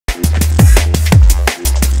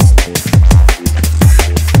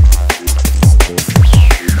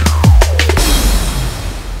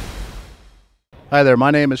Hi there,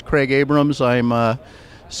 my name is Craig Abrams. I'm a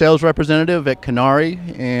sales representative at Canare,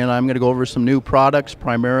 and I'm going to go over some new products,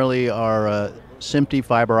 primarily our SMPTE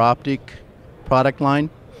fiber optic product line.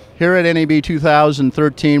 Here at NAB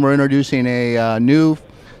 2013, we're introducing a new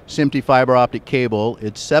SMPTE fiber optic cable.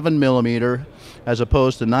 It's 7 millimeter as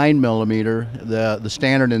opposed to 9 millimeter, the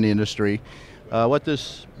standard in the industry. What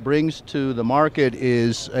this brings to the market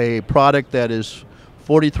is a product that is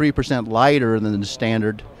 43% lighter than the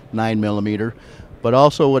standard 9 millimeter. But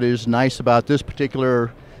also what is nice about this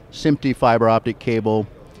particular SMPTE fiber optic cable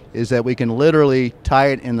is that we can literally tie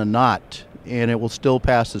it in the knot and it will still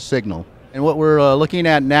pass the signal. And what we're looking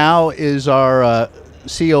at now is our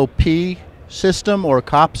COP system or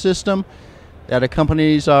COP system that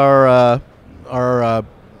accompanies our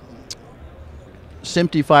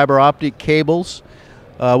SMPTE fiber optic cables.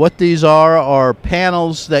 What these are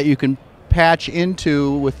panels that you can patch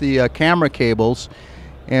into with the camera cables.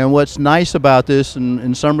 And what's nice about this, and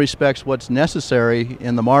in some respects what's necessary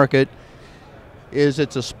in the market, is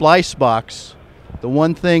it's a splice box. The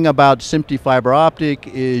one thing about SMPTE fiber optic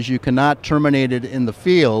is you cannot terminate it in the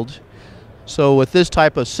field. So with this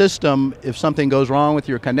type of system, if something goes wrong with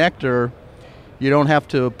your connector, you don't have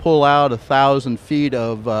to pull out 1,000 feet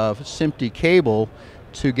of SMPTE cable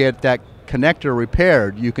to get that connector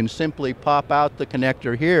repaired. You can simply pop out the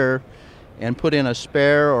connector here and put in a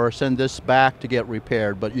spare or send this back to get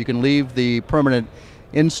repaired, but you can leave the permanent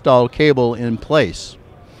installed cable in place.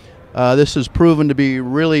 This has proven to be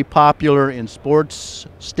really popular in sports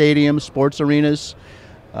stadiums, sports arenas.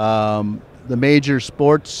 The major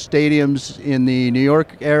sports stadiums in the New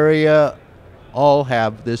York area all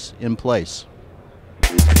have this in place.